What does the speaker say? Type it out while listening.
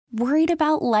Worried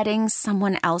about letting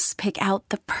someone else pick out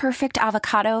the perfect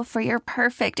avocado for your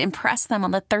perfect impress them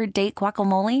on the third date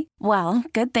guacamole? Well,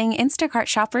 good thing Instacart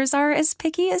shoppers are as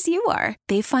picky as you are.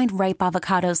 They find ripe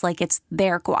avocados like it's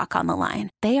their guac on the line.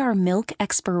 They are milk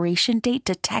expiration date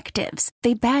detectives.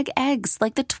 They bag eggs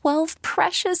like the 12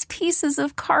 precious pieces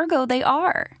of cargo they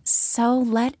are. So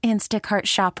let Instacart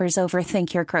shoppers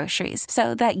overthink your groceries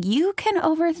so that you can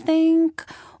overthink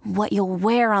what you'll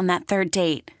wear on that third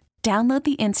date. Download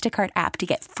the Instacart app to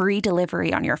get free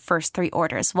delivery on your first 3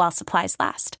 orders while supplies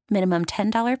last. Minimum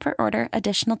 $10 per order.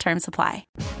 Additional terms apply.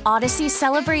 Odyssey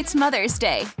celebrates Mother's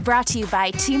Day. Brought to you by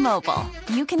T-Mobile.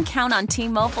 You can count on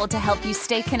T-Mobile to help you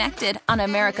stay connected on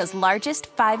America's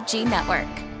largest 5G network.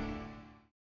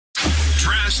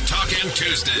 Trash Talkin'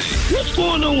 Tuesday. What's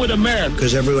going on with America?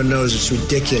 Because everyone knows it's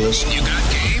ridiculous. You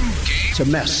got game? It's a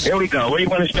mess. Here we go. What do you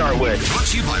want to start with? Brought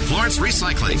to you by Florence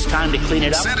Recycling. It's time to clean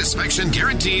it up. Satisfaction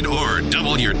guaranteed or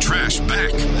double your trash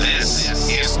back. This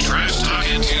is Trash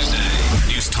Talkin'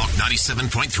 Tuesday. News Talk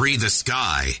 97.3 The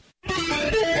Sky.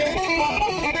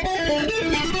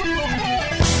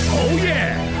 Oh,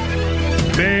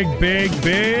 yeah. Big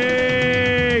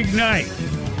night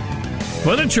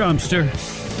for the Trumpster.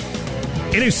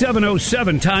 It is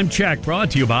 7:07, time check,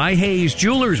 brought to you by Hayes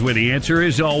Jewelers, where the answer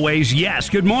is always yes.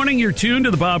 Good morning, you're tuned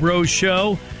to the Bob Rose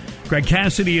Show. Greg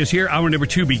Cassidy is here. Hour number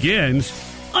 2 begins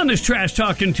on this Trash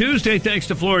Talkin' Tuesday, thanks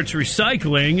to Florence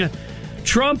Recycling.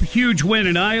 Trump, huge win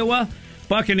in Iowa.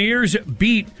 Buccaneers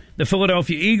beat the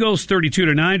Philadelphia Eagles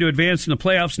 32-9 to advance in the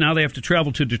playoffs. Now they have to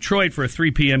travel to Detroit for a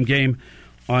 3 p.m. game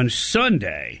on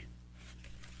Sunday.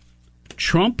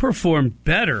 Trump performed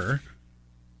better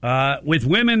with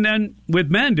women than with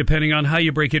men, depending on how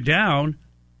you break it down,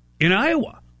 in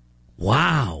Iowa.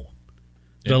 Wow.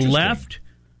 The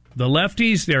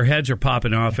lefties, their heads are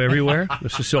popping off everywhere.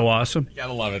 This is so awesome. You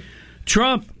gotta love it.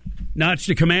 Trump notched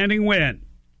a commanding win,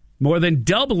 more than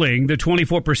doubling the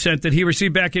 24% that he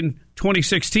received back in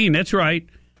 2016. That's right.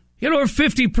 He had over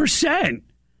 50%.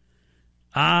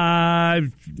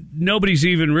 Nobody's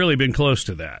even really been close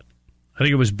to that. I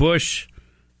think it was Bush,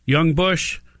 young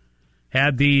Bush,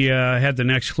 had the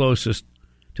next closest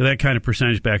to that kind of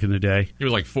percentage back in the day. He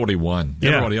was like 41. Yeah.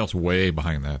 Everybody else way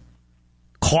behind that.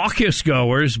 Caucus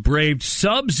goers braved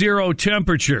sub-zero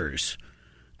temperatures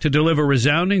to deliver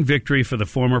resounding victory for the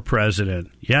former president.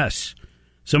 Yes,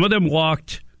 some of them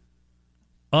walked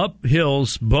up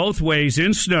hills both ways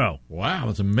in snow. Wow,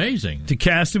 that's amazing. To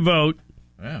cast a vote.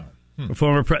 Wow. For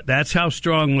former that's how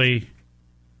strongly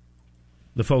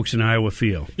the folks in Iowa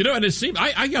feel. You know, and it seemed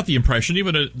I got the impression,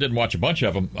 even though I didn't watch a bunch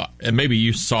of them, and maybe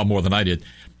you saw more than I did,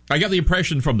 I got the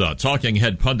impression from the talking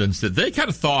head pundits that they kind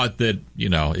of thought that, you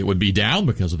know, it would be down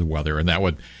because of the weather and that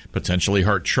would potentially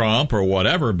hurt Trump or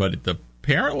whatever, but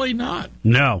apparently not.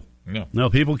 No,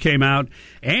 people came out,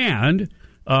 and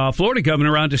Florida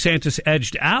Governor Ron DeSantis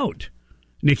edged out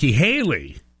Nikki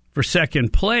Haley for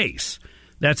second place.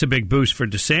 That's a big boost for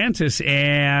DeSantis,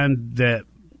 and the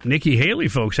Nikki Haley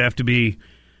folks have to be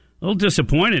a little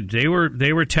disappointed. They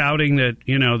were touting that,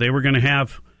 you know, they were going to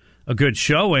have a good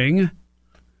showing,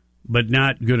 but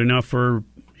not good enough for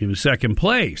second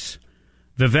place.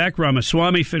 Vivek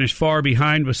Ramaswamy finished far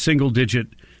behind with single-digit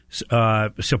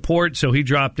support, so he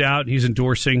dropped out. He's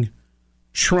endorsing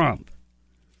Trump.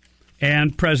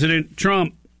 And President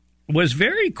Trump was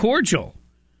very cordial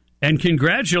and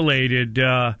congratulated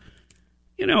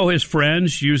his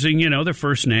friends using, their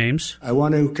first names. I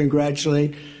want to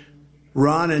congratulate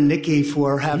Ron and Nikki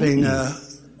for having a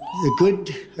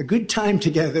good time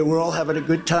together. We're all having a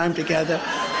good time together.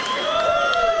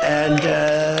 And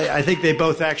I think they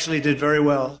both actually did very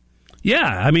well. Yeah,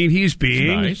 I mean, he's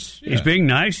being nice. Yeah. He's being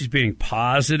nice. He's being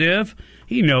positive.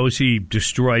 He knows he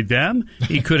destroyed them.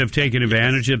 He could have taken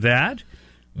advantage of that,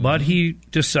 but he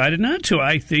decided not to.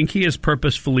 I think he is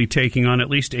purposefully taking on at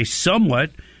least a somewhat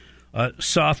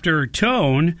softer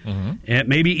tone, and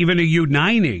maybe even a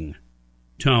uniting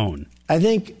tone. I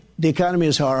think the economy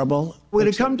is horrible. We're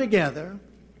going to come together.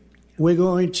 We're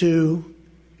going to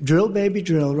drill, baby,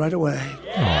 drill right away.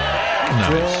 Oh, nice.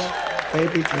 Drill,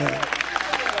 baby, drill.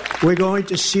 We're going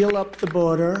to seal up the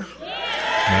border.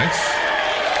 Nice.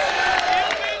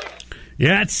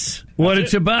 That's what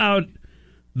it's about.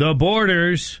 The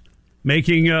borders,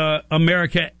 making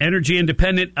America energy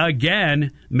independent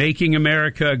again, making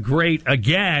America great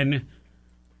again.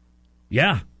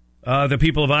 Yeah, the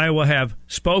people of Iowa have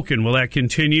spoken. Will that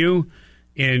continue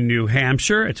in New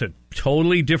Hampshire? It's a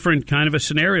totally different kind of a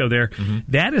scenario there.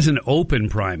 That is an open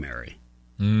primary.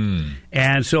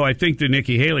 And so I think the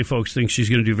Nikki Haley folks think she's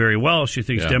going to do very well. She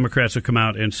thinks Democrats will come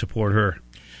out and support her.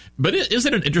 But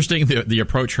isn't it interesting the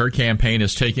approach her campaign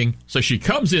is taking? So she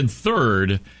comes in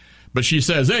third, but she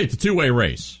says, hey, it's a two-way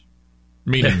race,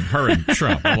 meaning her and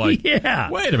Trump. I'm like,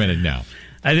 yeah. Wait a minute now.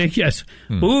 I think, yes.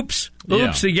 Oops,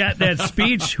 you got that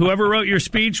speech. Whoever wrote your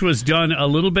speech was done a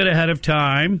little bit ahead of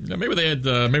time. Now, maybe they had,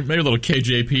 maybe a little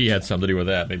KJP had something to do with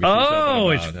that. Maybe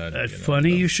it's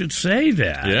funny you should say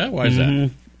that. Yeah? Why is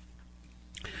that?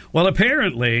 Well,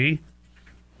 apparently,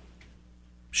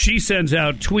 she sends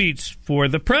out tweets for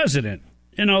the president.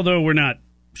 And although we're not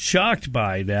shocked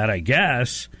by that, I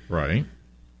guess, right,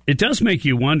 it does make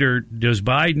you wonder, does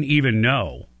Biden even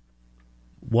know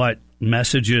what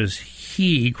messages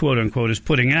he, quote-unquote, is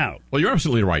putting out? Well, you're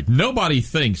absolutely right. Nobody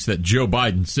thinks that Joe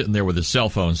Biden's sitting there with his cell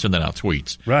phone sending out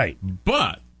tweets. Right.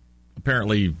 But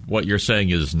apparently what you're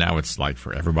saying is now it's like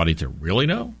for everybody to really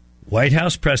know? White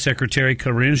House Press Secretary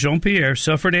Karine Jean-Pierre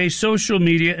suffered a social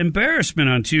media embarrassment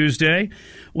on Tuesday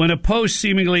when a post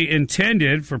seemingly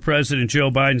intended for President Joe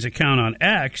Biden's account on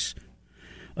X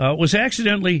was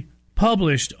accidentally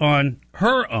published on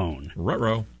her own.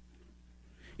 Ruh-roh.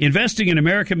 Investing in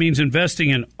America means investing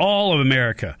in all of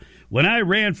America. When I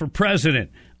ran for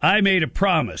president, I made a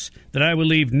promise that I would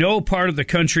leave no part of the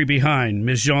country behind,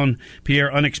 Ms.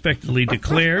 Jean-Pierre unexpectedly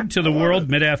declared to the world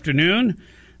mid-afternoon.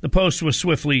 The post was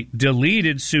swiftly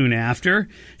deleted soon after.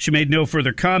 She made no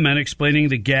further comment explaining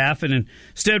the gaffe and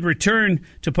instead returned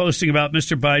to posting about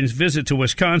Mr. Biden's visit to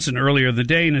Wisconsin earlier in the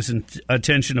day and his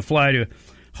intention to fly to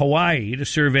Hawaii to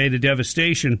survey the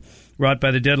devastation wrought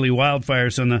by the deadly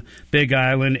wildfires on the Big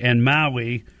Island and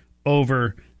Maui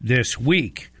over this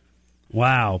week.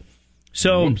 Wow.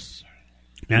 So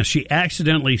now she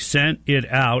accidentally sent it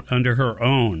out under her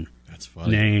own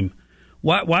name.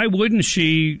 Why wouldn't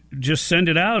she just send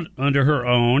it out under her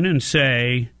own and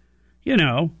say,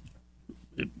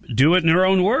 do it in her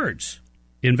own words?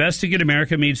 Investing in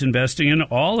America means investing in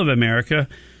all of America.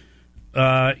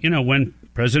 When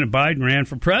President Biden ran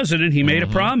for president, he made a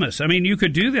promise. I mean, you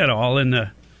could do that all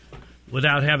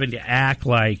without having to act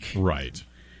like... Right.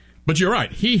 But you're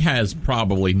right. He has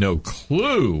probably no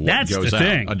clue what goes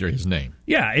out under his name.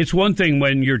 Yeah, it's one thing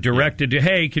when you're directed to,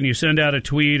 hey, can you send out a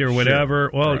tweet or whatever?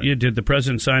 Sure. Well, did the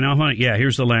president sign off on it? Yeah,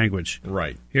 here's the language.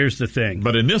 Right. Here's the thing.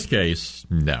 But in this case,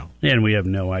 no. And we have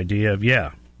no idea of,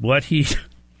 what he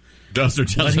does or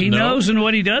doesn't know. What he knows and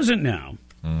what he doesn't know.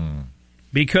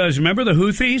 Because remember the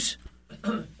Houthis?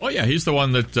 Oh, yeah, he's the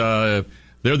one that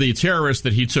they're the terrorists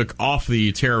that he took off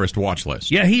the terrorist watch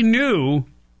list. Yeah, he knew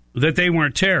that they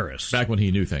weren't terrorists. Back when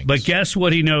he knew things. But guess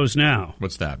what he knows now?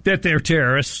 What's that? That they're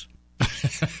terrorists.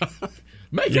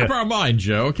 Make up our mind,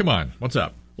 Joe. Come on. What's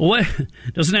up? Well,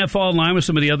 doesn't that fall in line with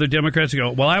some of the other Democrats who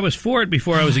go, well, I was for it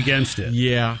before I was against it?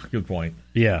 Yeah, good point.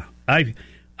 Yeah.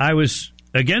 I was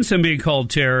against them being called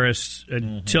terrorists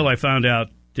until I found out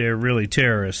they're really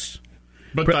terrorists.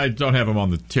 But I don't have them on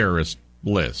the terrorist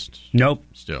list. Nope.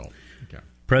 Still. Okay.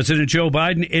 President Joe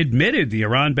Biden admitted the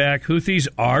Iran-backed Houthis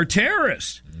are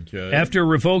terrorists after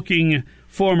revoking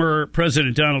former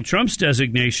President Donald Trump's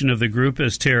designation of the group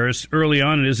as terrorists early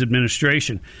on in his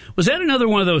administration. Was that another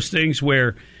one of those things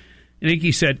where I think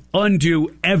he said,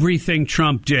 undo everything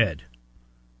Trump did?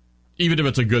 Even if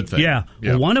it's a good thing. Yeah.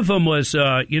 Well, one of them was,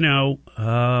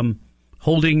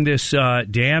 holding this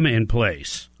dam in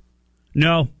place.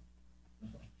 No.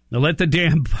 Now let the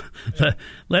dam,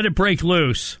 let it break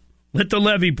loose. Let the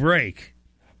levee break,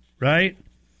 right?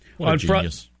 What a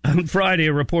genius. On Friday,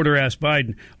 a reporter asked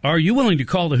Biden, are you willing to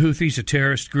call the Houthis a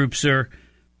terrorist group, sir?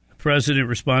 The president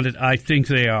responded, I think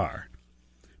they are.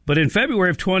 But in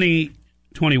February of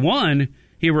 2021,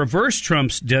 he reversed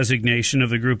Trump's designation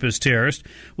of the group as terrorist,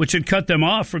 which had cut them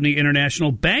off from the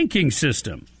international banking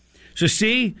system. So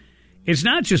see, it's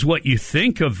not just what you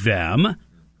think of them.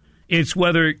 It's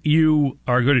whether you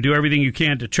are going to do everything you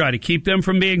can to try to keep them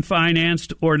from being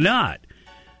financed or not.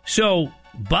 So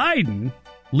Biden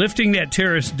lifting that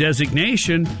terrorist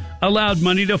designation allowed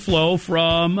money to flow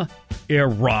from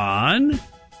Iran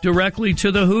directly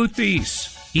to the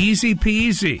Houthis. Easy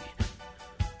peasy.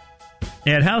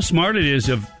 And how smart it is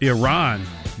of Iran.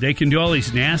 They can do all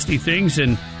these nasty things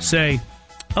and say,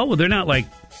 oh, well, they're not like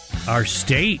our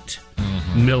state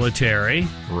military.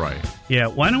 Right. Yeah,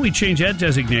 why don't we change that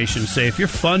designation? Say, if you're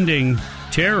funding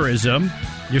terrorism,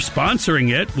 you're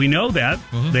sponsoring it. We know that.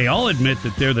 They all admit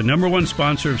that they're the number one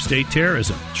sponsor of state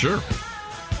terrorism. Sure.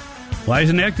 Why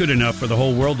isn't that good enough for the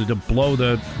whole world to blow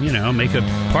make a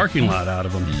parking lot out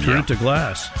of them, turn it to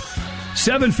glass?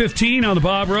 7:15 on the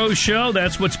Bob Rose Show.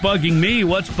 That's what's bugging me.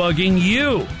 What's bugging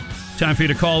you? Time for you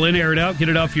to call in, air it out, get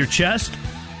it off your chest.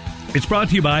 It's brought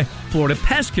to you by Florida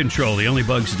Pest Control. The only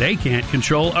bugs they can't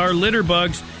control are litter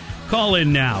bugs. Call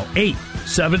in now,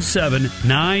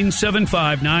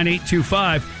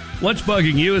 877-975-9825. What's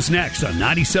Bugging You is next on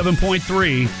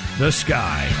 97.3 The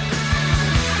Sky.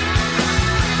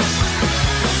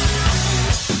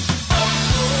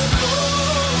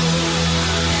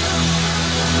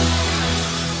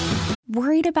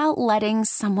 Worried about letting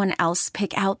someone else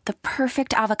pick out the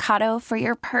perfect avocado for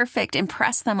your perfect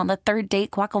impress them on the third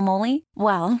date guacamole?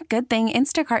 Well, good thing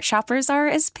Instacart shoppers are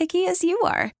as picky as you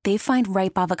are. They find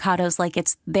ripe avocados like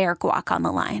it's their guac on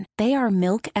the line. They are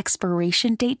milk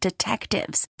expiration date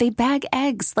detectives. They bag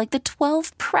eggs like the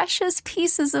 12 precious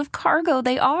pieces of cargo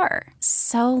they are.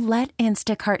 So let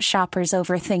Instacart shoppers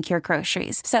overthink your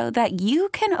groceries so that you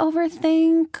can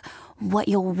overthink what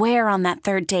you'll wear on that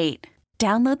third date.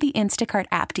 Download the Instacart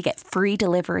app to get free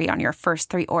delivery on your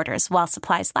first 3 orders while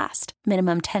supplies last.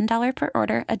 Minimum $10 per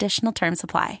order. Additional terms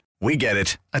apply. We get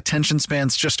it. Attention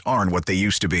spans just aren't what they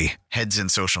used to be. Heads in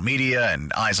social media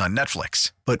and eyes on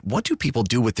Netflix. But what do people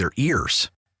do with their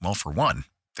ears? Well, for one,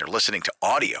 they're listening to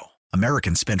audio.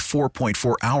 Americans spend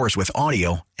 4.4 hours with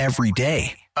audio every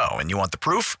day. Oh, and you want the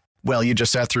proof? Well, you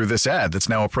just sat through this ad that's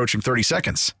now approaching 30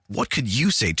 seconds. What could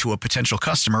you say to a potential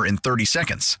customer in 30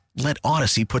 seconds? Let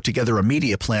Odyssey put together a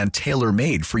media plan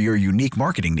tailor-made for your unique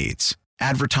marketing needs.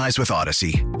 Advertise with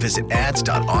Odyssey. Visit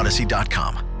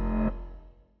ads.odyssey.com.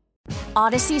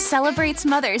 Odyssey celebrates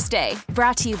Mother's Day,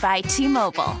 brought to you by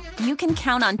T-Mobile. You can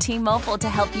count on T-Mobile to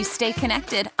help you stay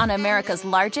connected on America's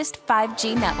largest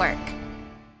 5G network.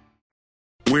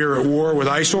 We're at war with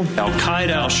ISIL,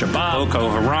 Al-Qaeda, Al-Shabaab, Boko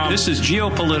Haram. This is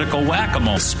geopolitical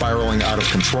whack-a-mole. Spiraling out of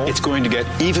control. It's going to get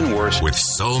even worse. With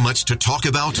so much to talk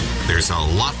about, there's a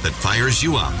lot that fires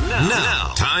you up.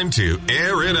 Now, time to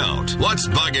air it out. What's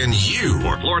bugging you?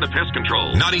 For Florida Pest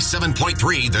Control.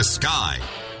 97.3 The Sky.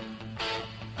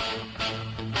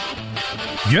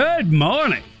 Good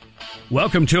morning.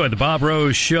 Welcome to it. The Bob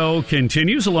Rose Show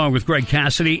continues along with Greg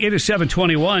Cassidy. It is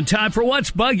 7:21. Time for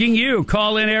What's Bugging You.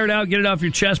 Call in, air it out, get it off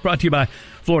your chest. Brought to you by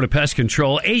Florida Pest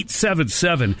Control.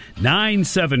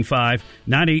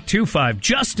 877-975-9825.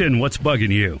 Justin, what's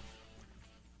bugging you?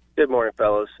 Good morning,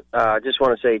 fellas. I just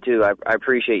want to say, too, I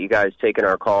appreciate you guys taking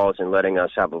our calls and letting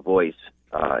us have a voice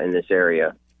in this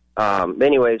area.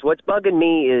 Anyways, what's bugging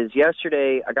me is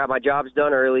yesterday I got my jobs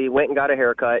done early, went and got a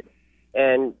haircut,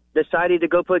 and decided to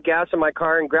go put gas in my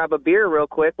car and grab a beer real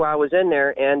quick while I was in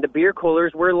there, and the beer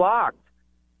coolers were locked.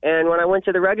 And when I went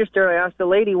to the register, I asked the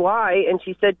lady why, and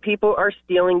she said people are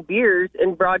stealing beers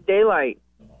in broad daylight.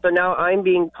 So now I'm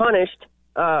being punished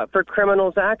for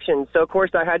criminals' actions. So, of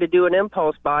course, I had to do an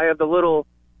impulse buy of the little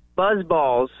buzz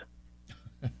balls.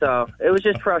 So it was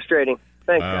just frustrating.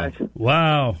 Thanks, guys.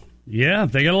 Wow. Yeah,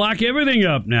 they got to lock everything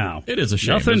up now. It is a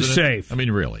shame. Nothing's isn't it? safe. I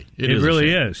mean, really. It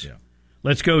really is. Yeah.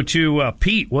 Let's go to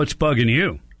Pete. What's bugging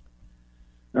you?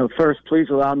 First, please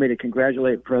allow me to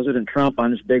congratulate President Trump on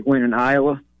his big win in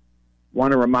Iowa.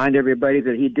 Want to remind everybody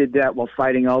that he did that while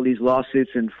fighting all these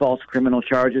lawsuits and false criminal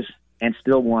charges and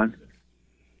still won.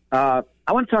 I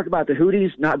want to talk about the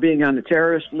Houthis not being on the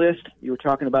terrorist list. You were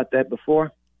talking about that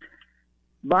before.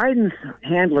 Biden's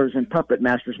handlers and puppet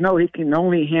masters know he can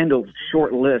only handle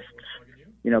short lists,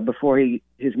 before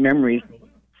his memory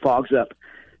fogs up.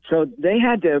 So they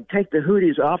had to take the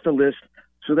Houthis off the list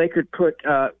so they could put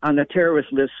on the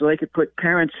terrorist list, so they could put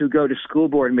parents who go to school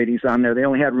board meetings on there. They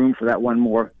only had room for that one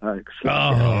more. Yeah.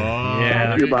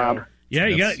 Thank you, Bob. Yeah,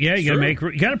 you got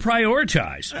to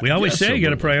prioritize. We always say you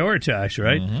got to prioritize,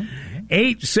 right?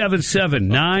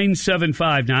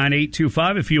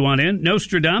 877-975-9825 if you want in.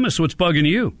 Nostradamus, what's bugging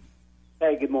you?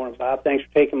 Hey, good morning, Bob. Thanks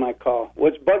for taking my call.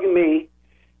 What's bugging me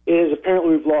is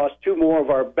apparently we've lost 2 more of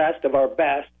our best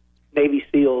Navy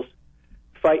SEALs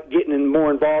getting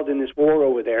more involved in this war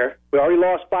over there. We already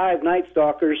lost 5 Night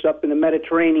Stalkers up in the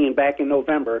Mediterranean back in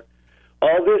November.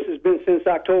 All this has been since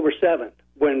October 7th,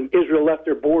 when Israel left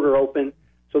their border open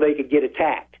so they could get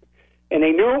attacked. And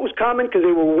they knew it was coming because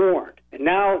they were warned. And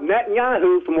now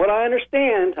Netanyahu, from what I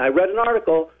understand, I read an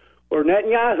article where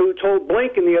Netanyahu told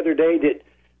Blinken the other day that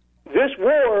this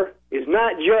war is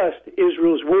not just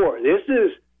Israel's war. This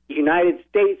is the United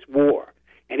States war.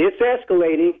 And it's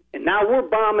escalating, and now we're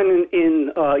bombing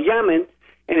in Yemen,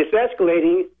 and it's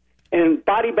escalating, and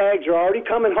body bags are already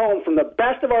coming home from the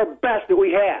best of our best that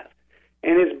we have.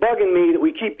 And it's bugging me that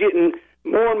we keep getting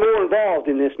more and more involved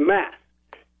in this mess.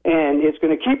 And it's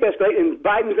going to keep escalating, and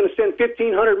Biden's going to send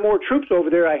 1,500 more troops over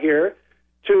there, I hear,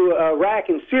 to Iraq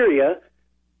and Syria,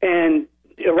 and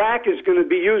Iraq is going to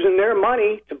be using their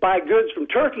money to buy goods from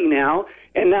Turkey now,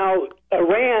 and now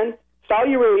Iran,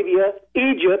 Saudi Arabia,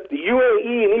 Egypt, the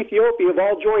UAE, and Ethiopia have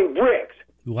all joined BRICS.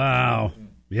 Wow.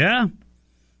 Yeah.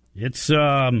 It's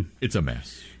a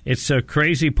mess. It's a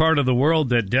crazy part of the world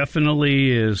that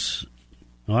definitely is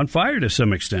on fire to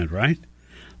some extent, right?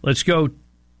 Let's go to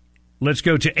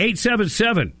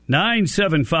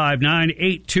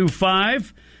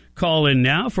 877-975-9825. Call in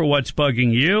now for What's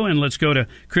Bugging You, and let's go to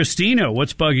Christina.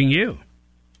 What's bugging you?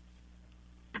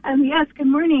 Yes, good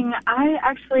morning. I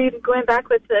actually, going back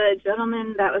with the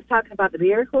gentleman that was talking about the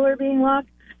beer cooler being locked,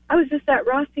 I was just at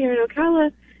Ross here in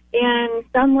Ocala, and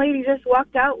some lady just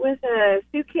walked out with a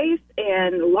suitcase,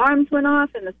 and alarms went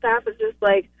off, and the staff was just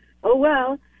like, oh,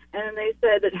 well. And they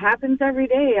said it happens every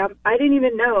day. I didn't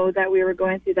even know that we were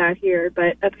going through that here,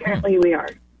 but apparently we are.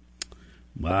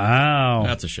 Wow.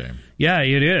 That's a shame. Yeah,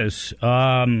 it is.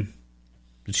 Did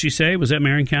she say? Was that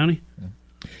Marion County?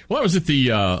 Well, I was at the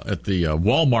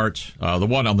Walmart, the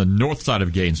one on the north side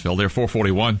of Gainesville, there,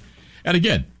 441. And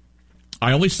again,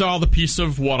 I only saw the piece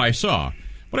of what I saw.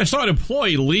 But I saw an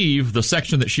employee leave the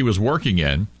section that she was working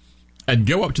in and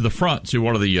go up to the front to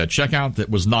one of the checkout that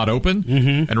was not open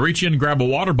and reach in, grab a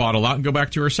water bottle out, and go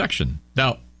back to her section.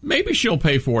 Now, maybe she'll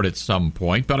pay for it at some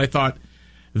point, but I thought,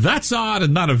 that's odd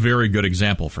and not a very good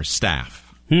example for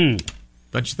staff. Don't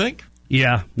you think?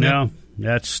 Yeah, no,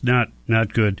 that's not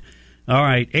good. All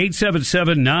right,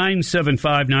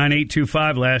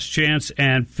 877-975-9825, last chance.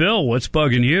 And Phil, what's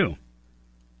bugging you?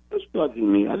 What's bugging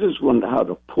me? I just wonder how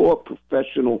the poor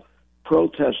professional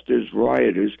protesters,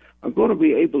 rioters, are going to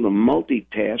be able to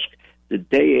multitask the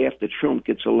day after Trump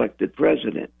gets elected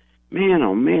president. Man,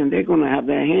 oh man, they're going to have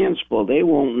their hands full. They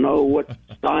won't know what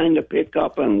sign to pick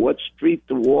up and what street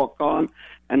to walk on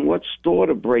and what store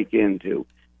to break into.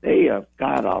 They have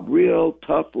got a real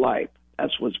tough life.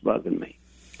 That's what's bugging me.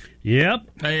 Yep.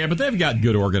 Yeah, but they've got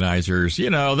good organizers. You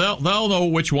know, they'll know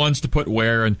which ones to put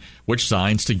where and which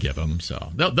signs to give them.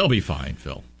 So they'll be fine,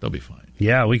 Phil. They'll be fine.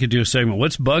 Yeah, we could do a segment.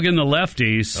 What's bugging the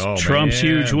lefties? Oh, Trump's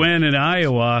man. huge win in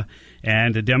Iowa,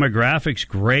 and the demographics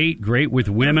great with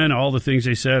women. All the things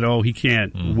they said. Oh, he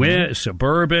can't win.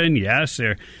 Suburban, yes,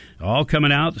 they're all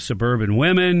coming out. The suburban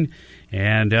women,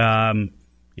 and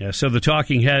so the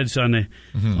talking heads on the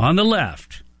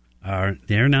left.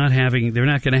 They're not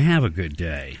going to have a good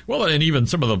day. Well, and even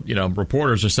some of the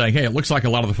reporters are saying, hey, it looks like a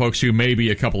lot of the folks who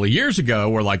maybe a couple of years ago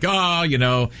were like,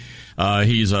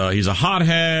 he's a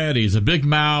hothead, he's a big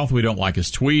mouth, we don't like his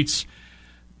tweets.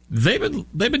 They've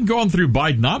been going through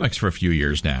Bidenomics for a few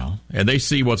years now, and they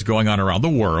see what's going on around the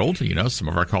world. Some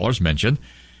of our callers mentioned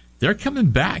they're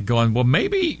coming back, going, well,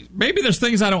 maybe there's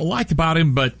things I don't like about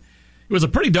him, but he was a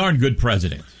pretty darn good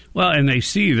president. Well, and they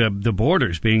see the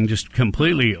borders being just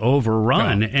completely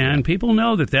overrun, and people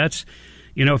know that's,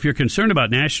 if you're concerned about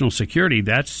national security,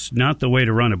 that's not the way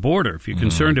to run a border. If you're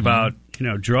concerned about,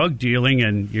 drug dealing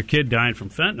and your kid dying from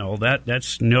fentanyl,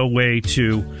 that's no way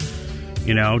to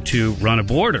run a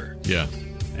border. Yeah.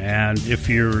 And if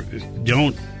you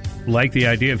don't like the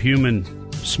idea of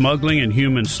human smuggling and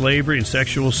human slavery and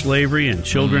sexual slavery and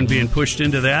children being pushed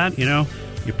into that, you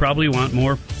probably want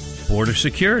more border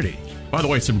security. By the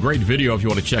way, some great video if you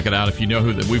want to check it out. If you know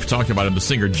who that we've talked about him, the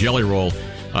singer Jelly Roll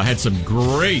had some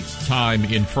great time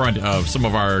in front of some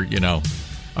of our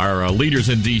leaders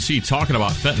in D.C. talking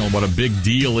about fentanyl, what a big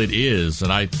deal it is.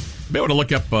 And I may want to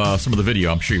look up some of the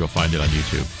video. I'm sure you'll find it on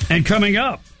YouTube. And coming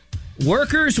up,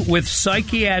 workers with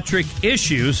psychiatric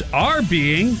issues are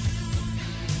being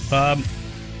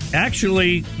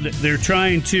actually they're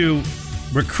trying to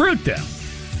recruit them.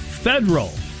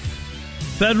 Federal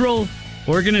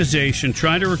organization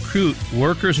trying to recruit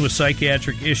workers with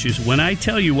psychiatric issues. When I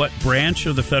tell you what branch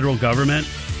of the federal government,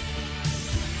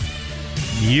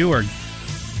 you are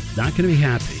not going to be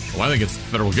happy. Well, I think it's the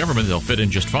federal government. They'll fit in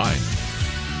just fine.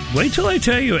 Wait till I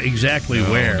tell you exactly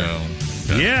where. No.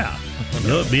 Yeah.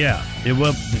 Yeah. It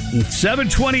will.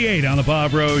 7:28 on the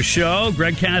Bob Rose Show.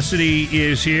 Greg Cassidy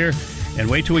is here. And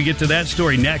wait till we get to that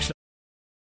story next.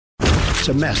 It's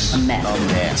a mess.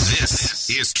 This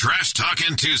is Trash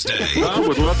Talkin' Tuesday. I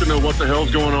would love to know what the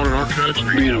hell's going on in our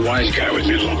country. Being a wise guy with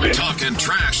me a little bit. Talking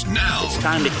trash now. It's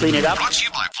time to clean it up. Brought to you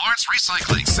by Florence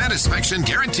Recycling. Satisfaction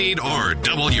guaranteed or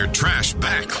double your trash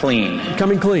back. Clean.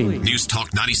 Coming clean. News Talk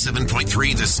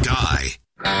 97.3 The Sky.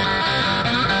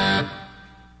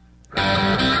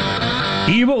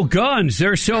 Evil guns.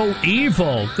 They're so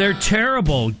evil. They're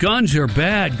terrible. Guns are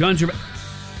bad.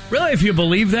 Really, if you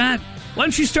believe that, why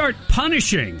don't you start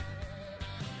punishing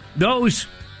those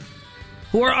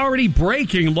who are already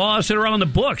breaking laws that are on the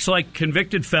books, like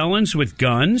convicted felons with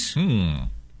guns?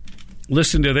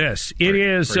 Listen to this. It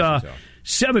is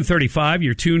 7:35.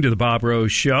 You're tuned to the Bob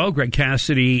Rose Show. Greg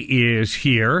Cassidy is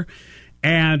here.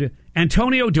 And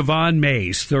Antonio Devon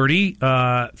Mays,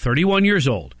 31 years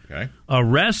old,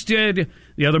 arrested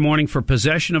the other morning for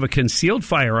possession of a concealed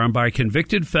firearm by a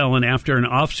convicted felon after an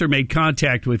officer made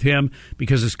contact with him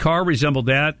because his car resembled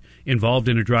that involved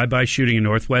in a drive-by shooting in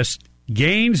Northwest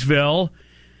Gainesville.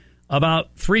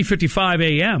 About 3:55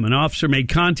 a.m., an officer made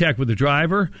contact with the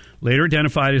driver, later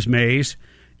identified as Mays,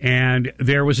 and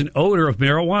there was an odor of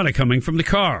marijuana coming from the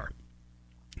car.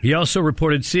 He also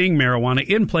reported seeing marijuana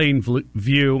in plain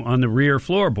view on the rear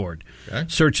floorboard. Okay.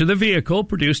 Search of the vehicle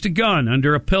produced a gun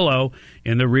under a pillow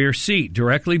in the rear seat,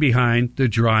 directly behind the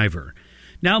driver.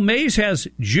 Now, Mays has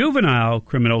juvenile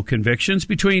criminal convictions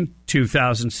between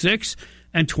 2006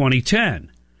 and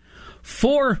 2010.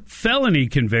 4 felony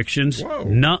convictions,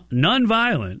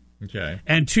 non-violent,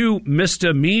 and 2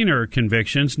 misdemeanor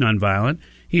convictions, non-violent.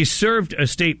 He served a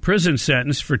state prison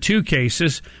sentence for 2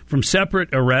 cases from separate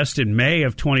arrest in May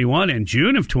of 21 and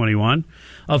June of 21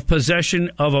 of possession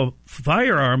of a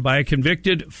firearm by a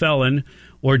convicted felon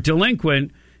or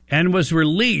delinquent, and was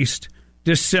released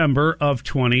December of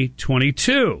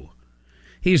 2022.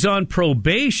 He's on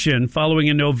probation following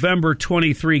a November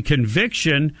 23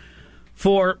 conviction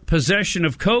for possession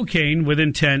of cocaine with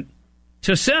intent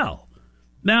to sell.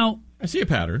 Now, I see a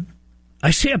pattern.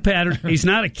 He's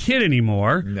not a kid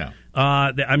anymore. No.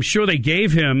 I'm sure they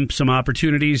gave him some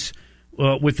opportunities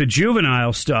with the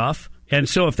juvenile stuff. And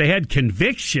so if they had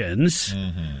convictions,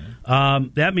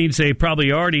 that means they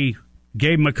probably already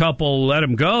gave him a couple let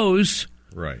him goes.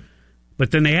 Right. But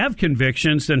then they have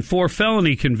convictions, then 4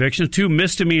 felony convictions, 2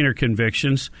 misdemeanor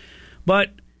convictions.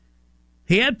 But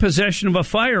he had possession of a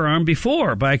firearm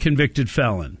before by a convicted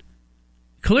felon.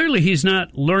 Clearly, he's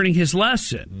not learning his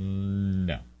lesson.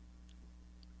 No.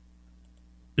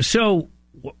 So,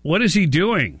 what is he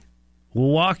doing?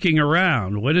 Walking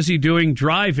around. What is he doing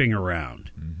driving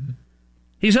around? Mm-hmm.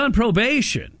 He's on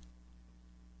probation.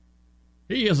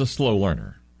 He is a slow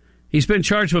learner. He's been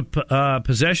charged with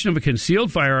possession of a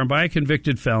concealed firearm by a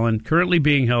convicted felon, currently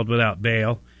being held without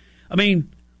bail. I mean,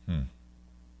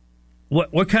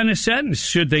 what kind of sentence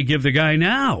should they give the guy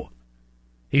now?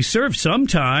 He served some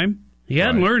time. He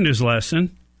hadn't learned his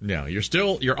lesson. No,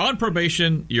 you're on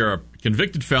probation, you're a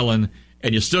convicted felon,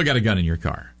 and you still got a gun in your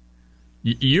car.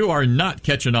 You are not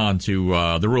catching on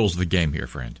to the rules of the game here,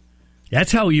 friend.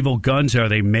 That's how evil guns are.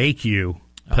 They make you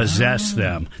possess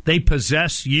them. They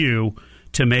possess you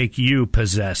to make you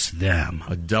possess them.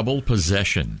 A double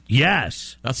possession.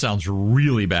 Yes. That sounds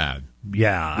really bad.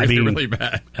 Yeah. Really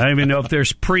bad. I don't even know if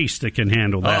there's priests that can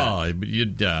handle that. Oh,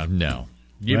 no.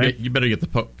 You better get the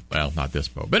Pope. Well, not this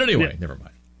Pope. But anyway, never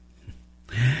mind.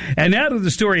 And now to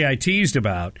the story I teased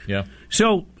about. Yeah.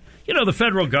 So, the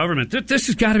federal government, this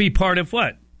has got to be part of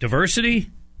what? Diversity?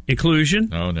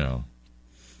 Inclusion? Oh, no.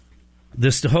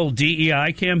 The whole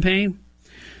DEI campaign?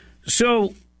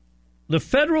 So, the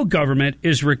federal government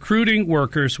is recruiting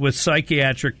workers with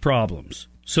psychiatric problems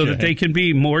so that they can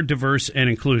be more diverse and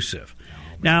inclusive.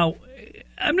 Now,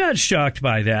 I'm not shocked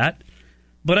by that,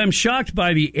 but I'm shocked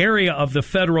by the area of the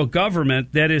federal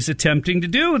government that is attempting to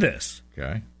do this.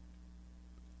 Okay.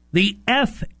 The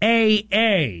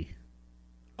FAA.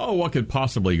 Oh, what could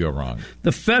possibly go wrong?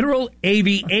 The Federal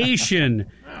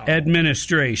Aviation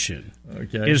Administration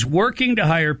is working to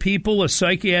hire people with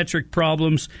psychiatric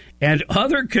problems and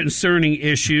other concerning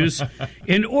issues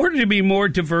in order to be more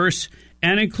diverse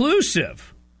and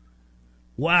inclusive.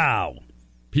 Wow.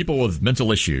 People with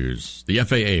mental issues. The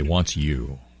FAA wants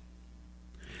you.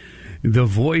 The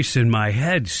voice in my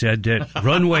head said that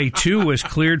runway 2 was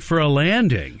cleared for a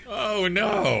landing. Oh,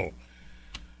 no.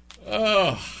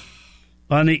 Oh.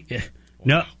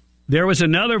 No, there was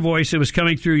another voice that was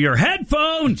coming through your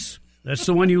headphones. That's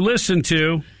the one you listen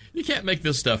to. You can't make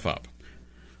this stuff up.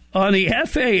 On the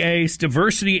FAA's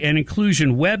Diversity and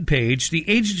Inclusion webpage, the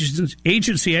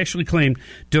agency actually claimed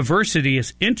diversity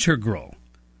is integral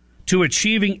to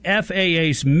achieving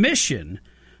FAA's mission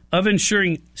of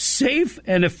ensuring safe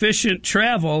and efficient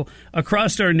travel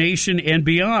across our nation and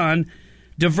beyond.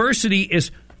 Diversity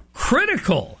is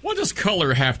critical. What does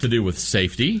color have to do with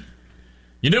safety?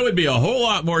 It'd be a whole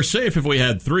lot more safe if we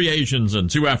had 3 Asians and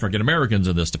 2 African Americans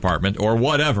in this department, or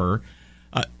whatever.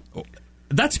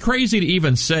 That's crazy to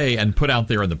even say and put out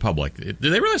there in the public.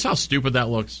 Do they realize how stupid that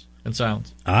looks and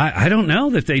sounds? I don't know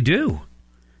that they do.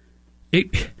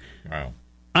 Wow.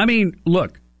 I mean,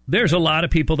 look, there's a lot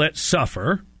of people that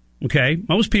suffer. Okay,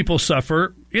 most people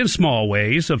suffer in small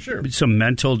ways of some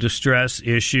mental distress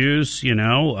issues,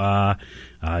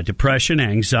 depression,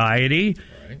 anxiety,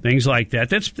 things like that.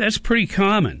 That's pretty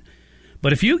common.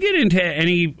 But if you get into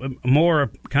any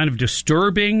more kind of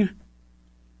disturbing,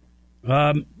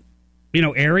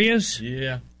 areas,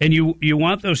 and you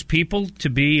want those people to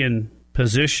be in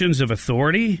positions of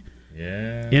authority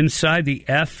inside the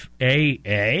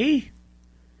FAA,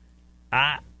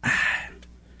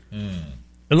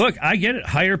 Look, I get it.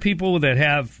 Hire people that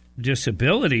have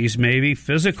disabilities, maybe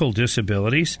physical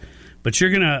disabilities, but you're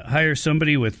going to hire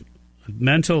somebody with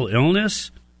mental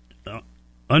illness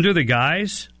under the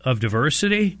guise of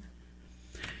diversity?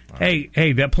 Wow.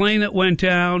 Hey, that plane that went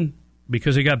down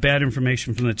because they got bad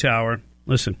information from the tower,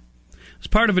 listen, it's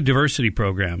part of a diversity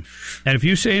program. And if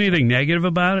you say anything negative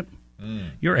about it,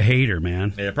 you're a hater,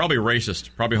 man. Yeah, probably racist,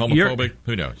 probably homophobic.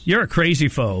 Who knows? You're a crazy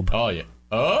phobe. Oh, yeah.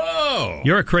 Oh!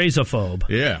 You're a crazophobe.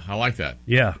 Yeah, I like that.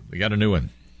 Yeah. We got a new one.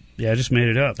 Yeah, I just made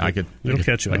it up. It'll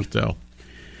catch on. I could tell.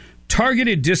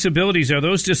 Targeted disabilities are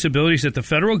those disabilities that the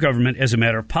federal government, as a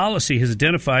matter of policy, has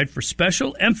identified for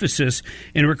special emphasis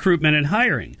in recruitment and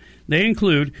hiring. They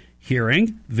include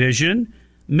hearing, vision,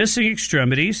 missing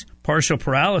extremities, partial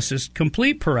paralysis,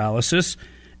 complete paralysis,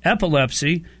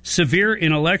 epilepsy, severe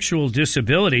intellectual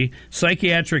disability,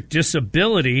 psychiatric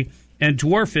disability, and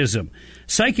dwarfism.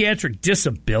 Psychiatric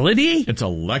disability?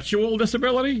 Intellectual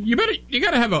disability? You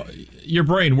got to have your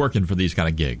brain working for these kind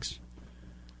of gigs.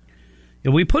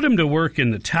 Yeah, we put them to work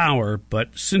in the tower,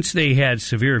 but since they had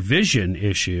severe vision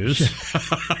issues...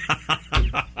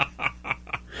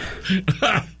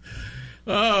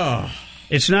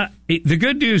 It's not. The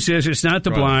good news is it's not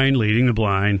the blind leading the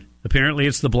blind. Apparently,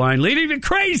 it's the blind leading the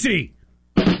crazy.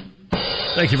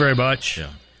 Thank you very much. Yeah.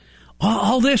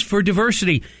 All this for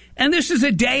diversity. And this is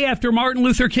a day after Martin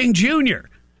Luther King Jr.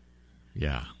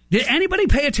 Yeah. Did anybody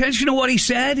pay attention to what he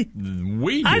said?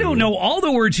 We do. I don't know all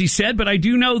the words he said, but I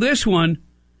do know this one.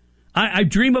 I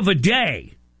dream of a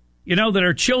day, that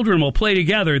our children will play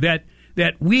together, that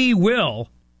we will,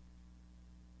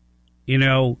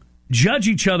 judge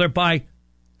each other by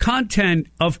content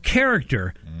of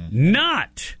character,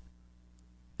 not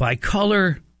by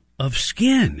color of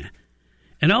skin.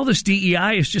 And all this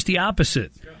DEI is just the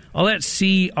opposite. All that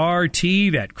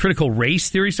CRT, that critical race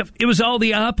theory stuff, it was all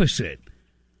the opposite.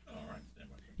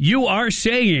 You are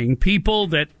saying people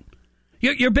that...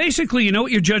 You're basically,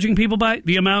 what you're judging people by?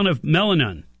 The amount of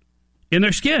melanin in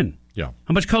their skin. Yeah.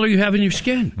 How much color you have in your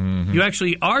skin. Mm-hmm. You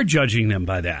actually are judging them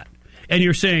by that. And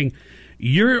you're saying,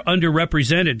 you're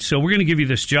underrepresented, so we're going to give you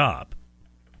this job.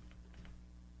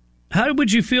 How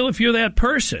would you feel if you're that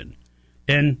person?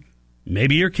 And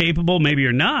maybe you're capable, maybe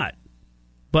you're not.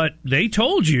 But they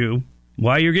told you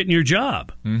why you're getting your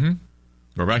job. Mm-hmm.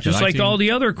 We're back to just like all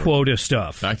the other quota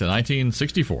stuff. Back to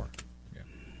 1964. Yeah.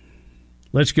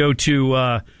 Let's go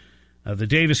to the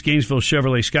Davis Gainesville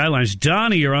Chevrolet Skylines.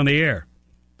 Donnie, you're on the air.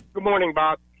 Good morning,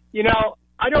 Bob.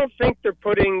 I don't think they're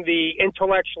putting the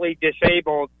intellectually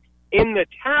disabled in the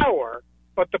tower,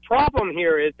 but the problem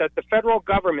here is that the federal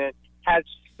government has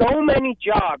so many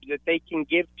jobs that they can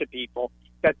give to people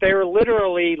that they're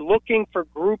literally looking for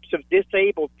groups of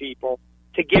disabled people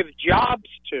to give jobs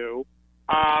to.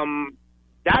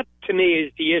 That, to me,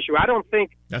 is the issue. I don't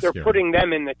think they're putting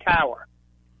them in the tower.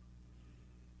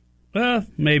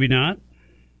 Maybe not.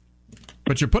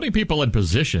 But you're putting people in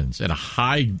positions in a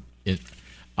high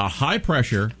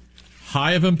pressure,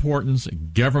 high of importance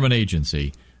government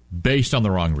agency based on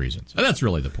the wrong reasons. And that's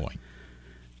really the point.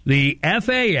 The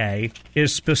FAA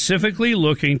is specifically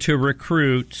looking to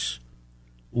recruits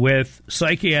with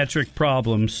psychiatric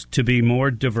problems to be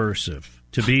more diverse,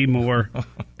 to be more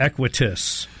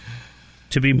equitous,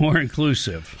 to be more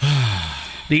inclusive.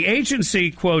 The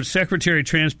agency quotes Secretary of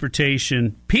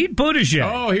Transportation Pete Buttigieg.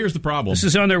 Oh, here's the problem. This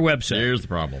is on their website. Here's the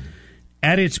problem.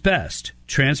 At its best,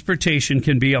 transportation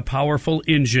can be a powerful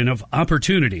engine of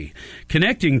opportunity,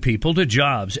 connecting people to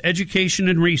jobs, education,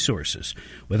 and resources,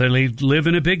 whether they live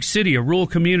in a big city, a rural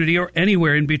community, or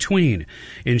anywhere in between,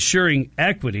 ensuring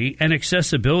equity and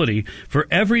accessibility for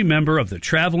every member of the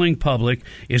traveling public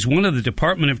is one of the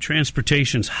Department of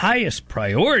Transportation's highest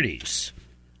priorities.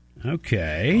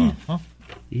 Okay. Uh-huh.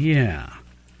 Yeah.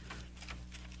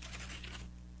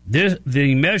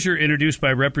 The measure introduced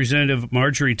by Representative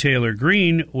Marjorie Taylor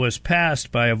Greene was passed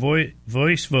by a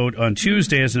voice vote on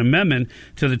Tuesday as an amendment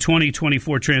to the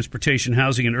 2024 Transportation,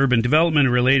 Housing, and Urban Development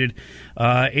and Related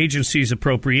Agencies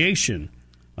Appropriation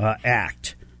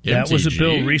Act. MTG? That was a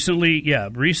bill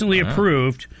recently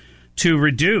approved to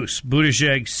reduce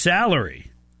Buttigieg's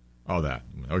salary. Oh, that.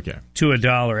 Okay. To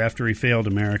 $1 after he failed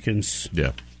Americans.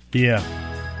 Yeah. Yeah.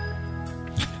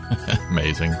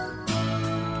 Amazing.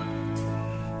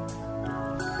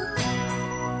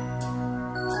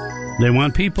 They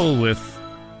want people with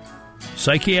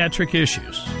psychiatric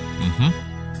issues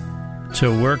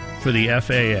to work for the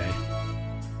FAA.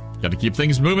 Got to keep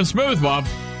things moving smooth, Bob.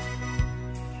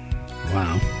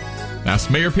 Wow.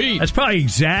 Ask Mayor Pete. That's probably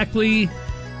exactly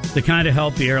the kind of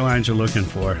help the airlines are looking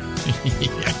for.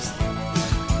 Yes.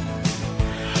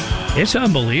 It's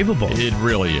unbelievable. It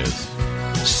really is.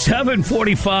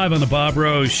 7:45 on the Bob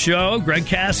Rose Show. Greg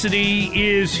Cassidy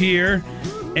is here,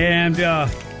 and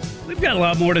we've got a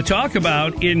lot more to talk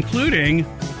about, including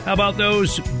how about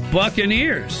those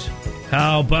Buccaneers?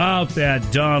 How about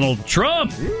that Donald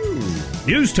Trump?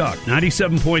 News Talk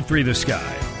 97.3 The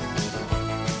Sky.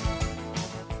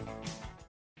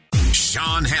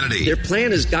 Sean Hannity. Their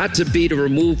plan has got to be to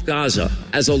remove Gaza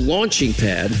as a launching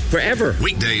pad forever.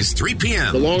 Weekdays, 3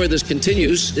 p.m. The longer this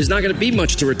continues, there's not going to be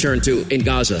much to return to in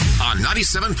Gaza. On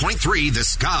 97.3 The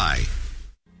Sky.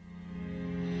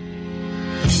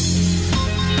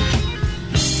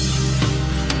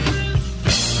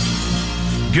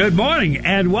 Good morning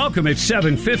and welcome. It's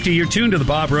 7:50. You're tuned to the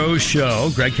Bob Rose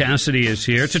Show. Greg Cassidy is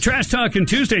here. It's a Trash Talkin'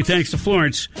 Tuesday thanks to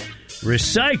Florence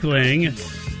Recycling.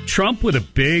 Trump with a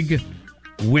big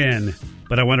win.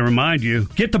 But I want to remind you,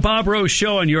 get the Bob Rose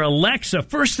Show on your Alexa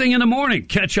first thing in the morning.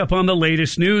 Catch up on the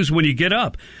latest news when you get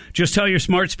up. Just tell your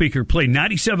smart speaker, play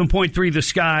 97.3 The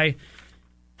Sky.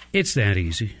 It's that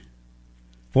easy.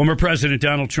 Former President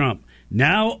Donald Trump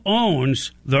now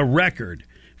owns the record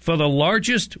for the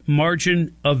largest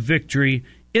margin of victory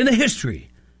in the history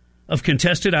of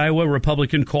contested Iowa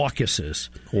Republican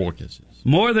caucuses.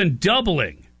 More than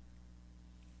doubling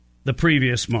the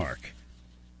previous mark.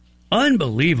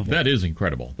 Unbelievable. That is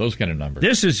incredible. Those kind of numbers.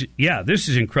 This is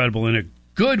incredible in a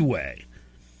good way.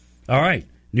 All right.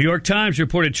 New York Times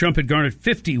reported Trump had garnered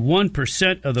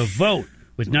 51% of the vote,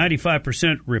 with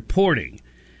 95% reporting.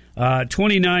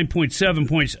 29.7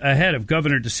 points ahead of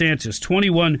Governor DeSantis.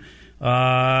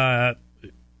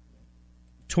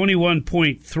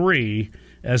 21.3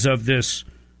 as of this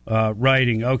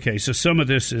writing. Okay, so some of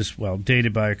this is,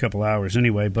 dated by a couple hours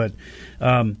anyway, but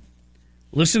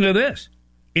listen to this.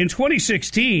 In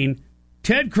 2016,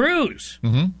 Ted Cruz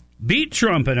beat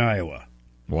Trump in Iowa.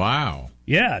 Wow.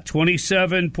 Yeah,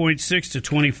 27.6 to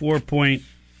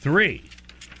 24.3.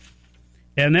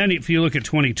 And then if you look at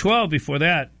 2012, before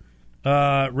that,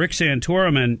 Rick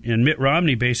Santorum and Mitt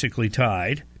Romney basically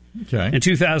tied. Okay. In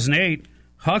 2008,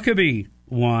 Huckabee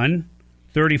won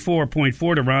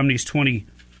 34.4 to Romney's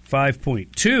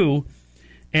 25.2.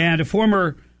 And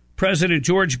former President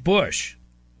George Bush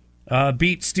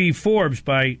beat Steve Forbes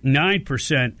by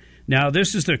 9%. Now,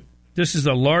 this is the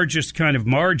largest kind of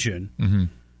margin,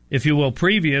 if you will.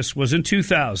 Previous was in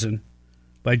 2000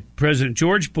 by President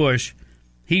George Bush.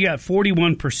 He got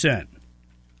 41%.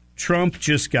 Trump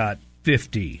just got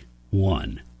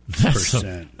 51%.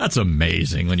 That's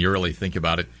amazing when you really think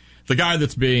about it. The guy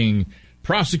that's being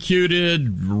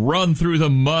prosecuted, run through the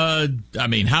mud. I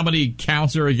mean, how many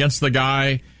counts are against the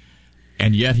guy?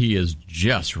 And yet he is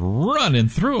just running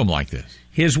through them like this.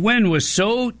 His win was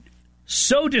so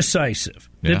decisive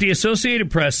that the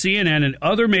Associated Press, CNN, and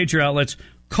other major outlets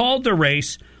called the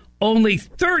race only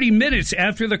 30 minutes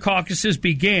after the caucuses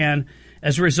began,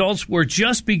 as results were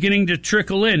just beginning to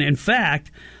trickle in. In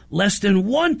fact, less than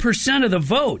 1% of the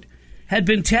vote had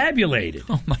been tabulated.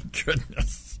 Oh, my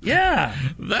goodness. Yeah.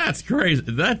 That's crazy.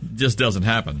 That just doesn't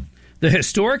happen. The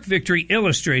historic victory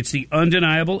illustrates the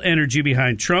undeniable energy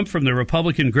behind Trump from the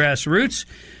Republican grassroots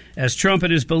as Trump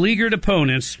and his beleaguered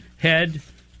opponents head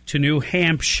to New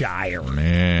Hampshire.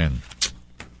 Man.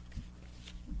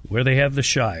 Where they have the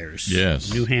shires.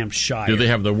 Yes. New Hampshire. Do they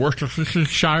have the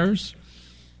Worcestershires?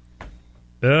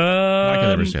 I can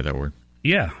never say that word.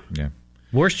 Yeah. Yeah.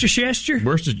 Worcestershire?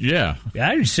 Yeah.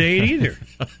 I didn't say it either.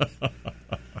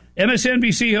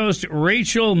 MSNBC host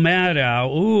Rachel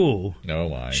Maddow. Ooh. No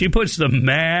lie. She puts the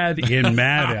mad in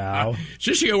Maddow.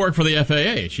 She should go work for the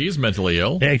FAA. She's mentally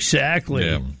ill. Exactly.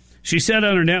 Yeah. She said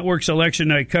on her network's election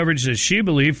night coverage that she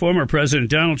believed former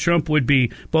President Donald Trump would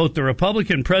be both the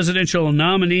Republican presidential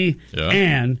nominee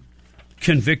and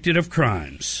convicted of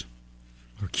crimes.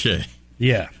 Okay.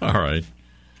 Yeah. All right.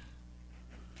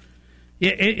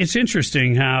 It's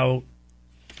interesting how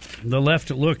the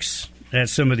left looks at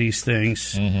some of these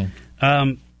things.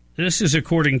 This is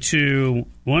according to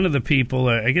one of the people,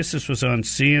 I guess this was on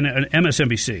CNN,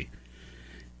 MSNBC.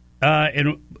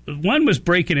 And one was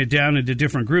breaking it down into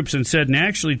different groups and said, and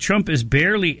actually Trump is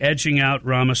barely edging out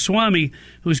Ramaswamy,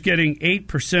 who's getting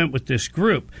 8% with this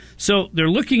group. So they're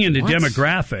looking into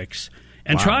demographics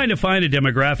and trying to find a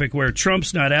demographic where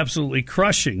Trump's not absolutely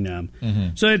crushing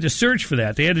them. So they had to search for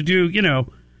that. They had to do,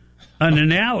 an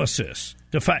analysis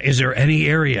to find, is there any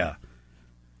area?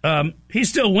 He's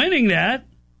still winning that.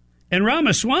 And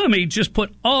Ramaswamy just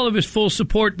put all of his full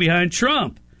support behind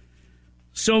Trump.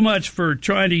 So much for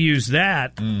trying to use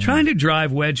that, trying to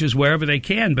drive wedges wherever they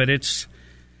can, but it's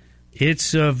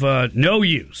of no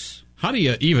use. How do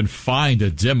you even find a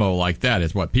demo like that?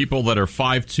 It's what, people that are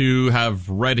 5'2", have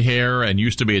red hair, and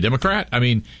used to be a Democrat? I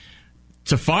mean,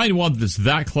 to find one that's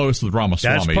that close to the Ramaswamis.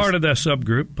 That's part of that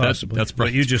subgroup, possibly. That's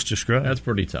what you just described. That's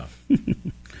pretty tough.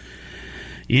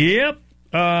 Yep.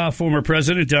 Former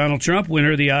President Donald Trump,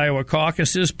 winner of the Iowa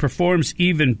caucuses, performs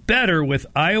even better with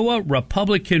Iowa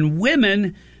Republican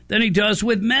women than he does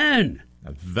with men.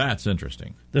 Now, that's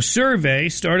interesting. The survey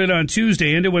started on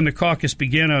Tuesday, ended when the caucus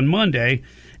began on Monday.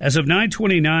 As of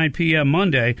 9:29 p.m.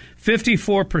 Monday,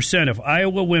 54% of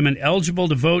Iowa women eligible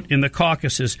to vote in the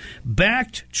caucuses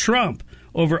backed Trump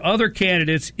over other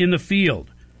candidates in the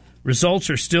field. Results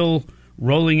are still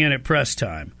rolling in at press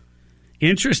time.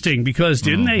 Interesting, because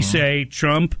didn't they say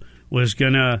Trump was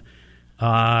going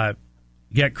to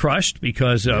get crushed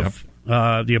because of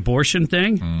the abortion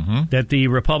thing? That the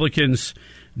Republicans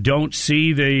don't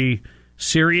see the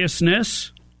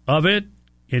seriousness of it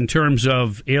in terms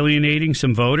of alienating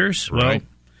some voters? Right.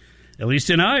 Well, at least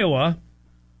in Iowa,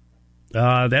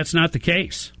 that's not the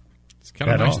case. It's kind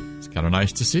of nice. It's kind of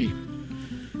nice to see.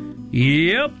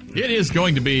 Yep. It is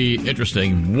going to be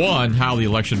interesting, one, how the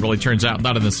election really turns out,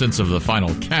 not in the sense of the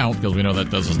final count, because we know that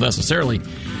doesn't necessarily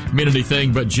mean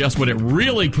anything, but just when it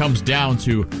really comes down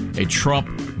to a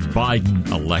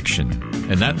Trump-Biden election.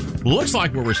 And that looks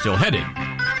like where we're still headed.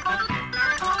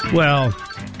 Well,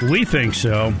 we think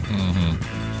so.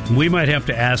 We might have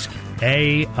to ask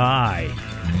AI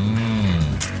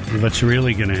what's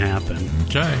really going to happen.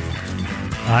 Okay.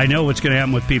 I know what's going to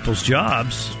happen with people's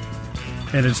jobs,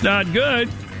 and it's not good.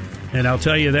 And I'll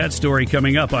tell you that story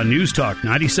coming up on News Talk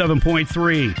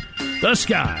 97.3, The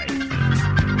Sky.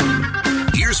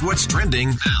 Here's what's trending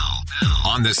now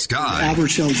on The Sky. Albert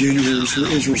Shell Jr.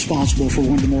 is responsible for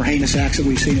one of the more heinous acts that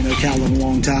we've seen in Ocala in a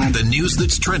long time. The news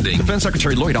that's trending. Defense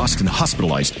Secretary Lloyd Austin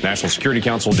hospitalized. National Security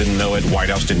Council didn't know it. White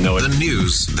House didn't know it. The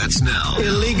news that's now.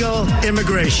 Illegal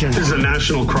immigration. This is a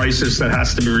national crisis that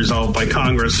has to be resolved by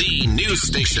Congress. The news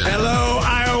station. Hello,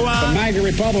 Iowa. The MAGA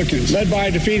Republicans, led by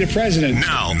a defeated president.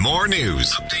 Now, more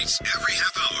news. Updates every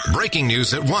half hour. Breaking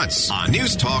news at once on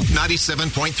News Talk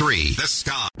 97.3, The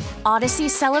Sky. Odyssey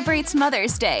celebrates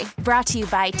Mother's Day, brought to you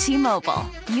by T-Mobile.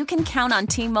 You can count on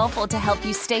T-Mobile to help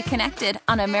you stay connected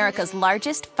on America's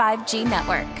largest 5G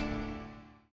network.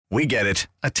 We get it.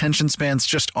 Attention spans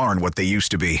just aren't what they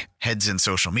used to be. Heads in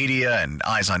social media and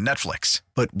eyes on Netflix.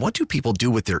 But what do people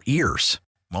do with their ears?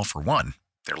 Well, for one,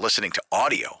 they're listening to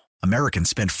audio. Americans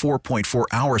spend 4.4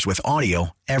 hours with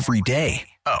audio every day.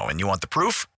 Oh, and you want the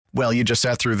proof? Well, you just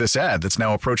sat through this ad that's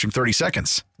now approaching 30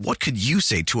 seconds. What could you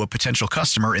say to a potential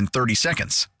customer in 30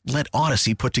 seconds? Let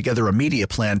Odyssey put together a media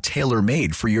plan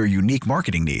tailor-made for your unique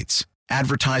marketing needs.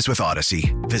 Advertise with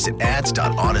Odyssey. Visit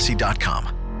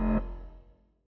ads.odyssey.com.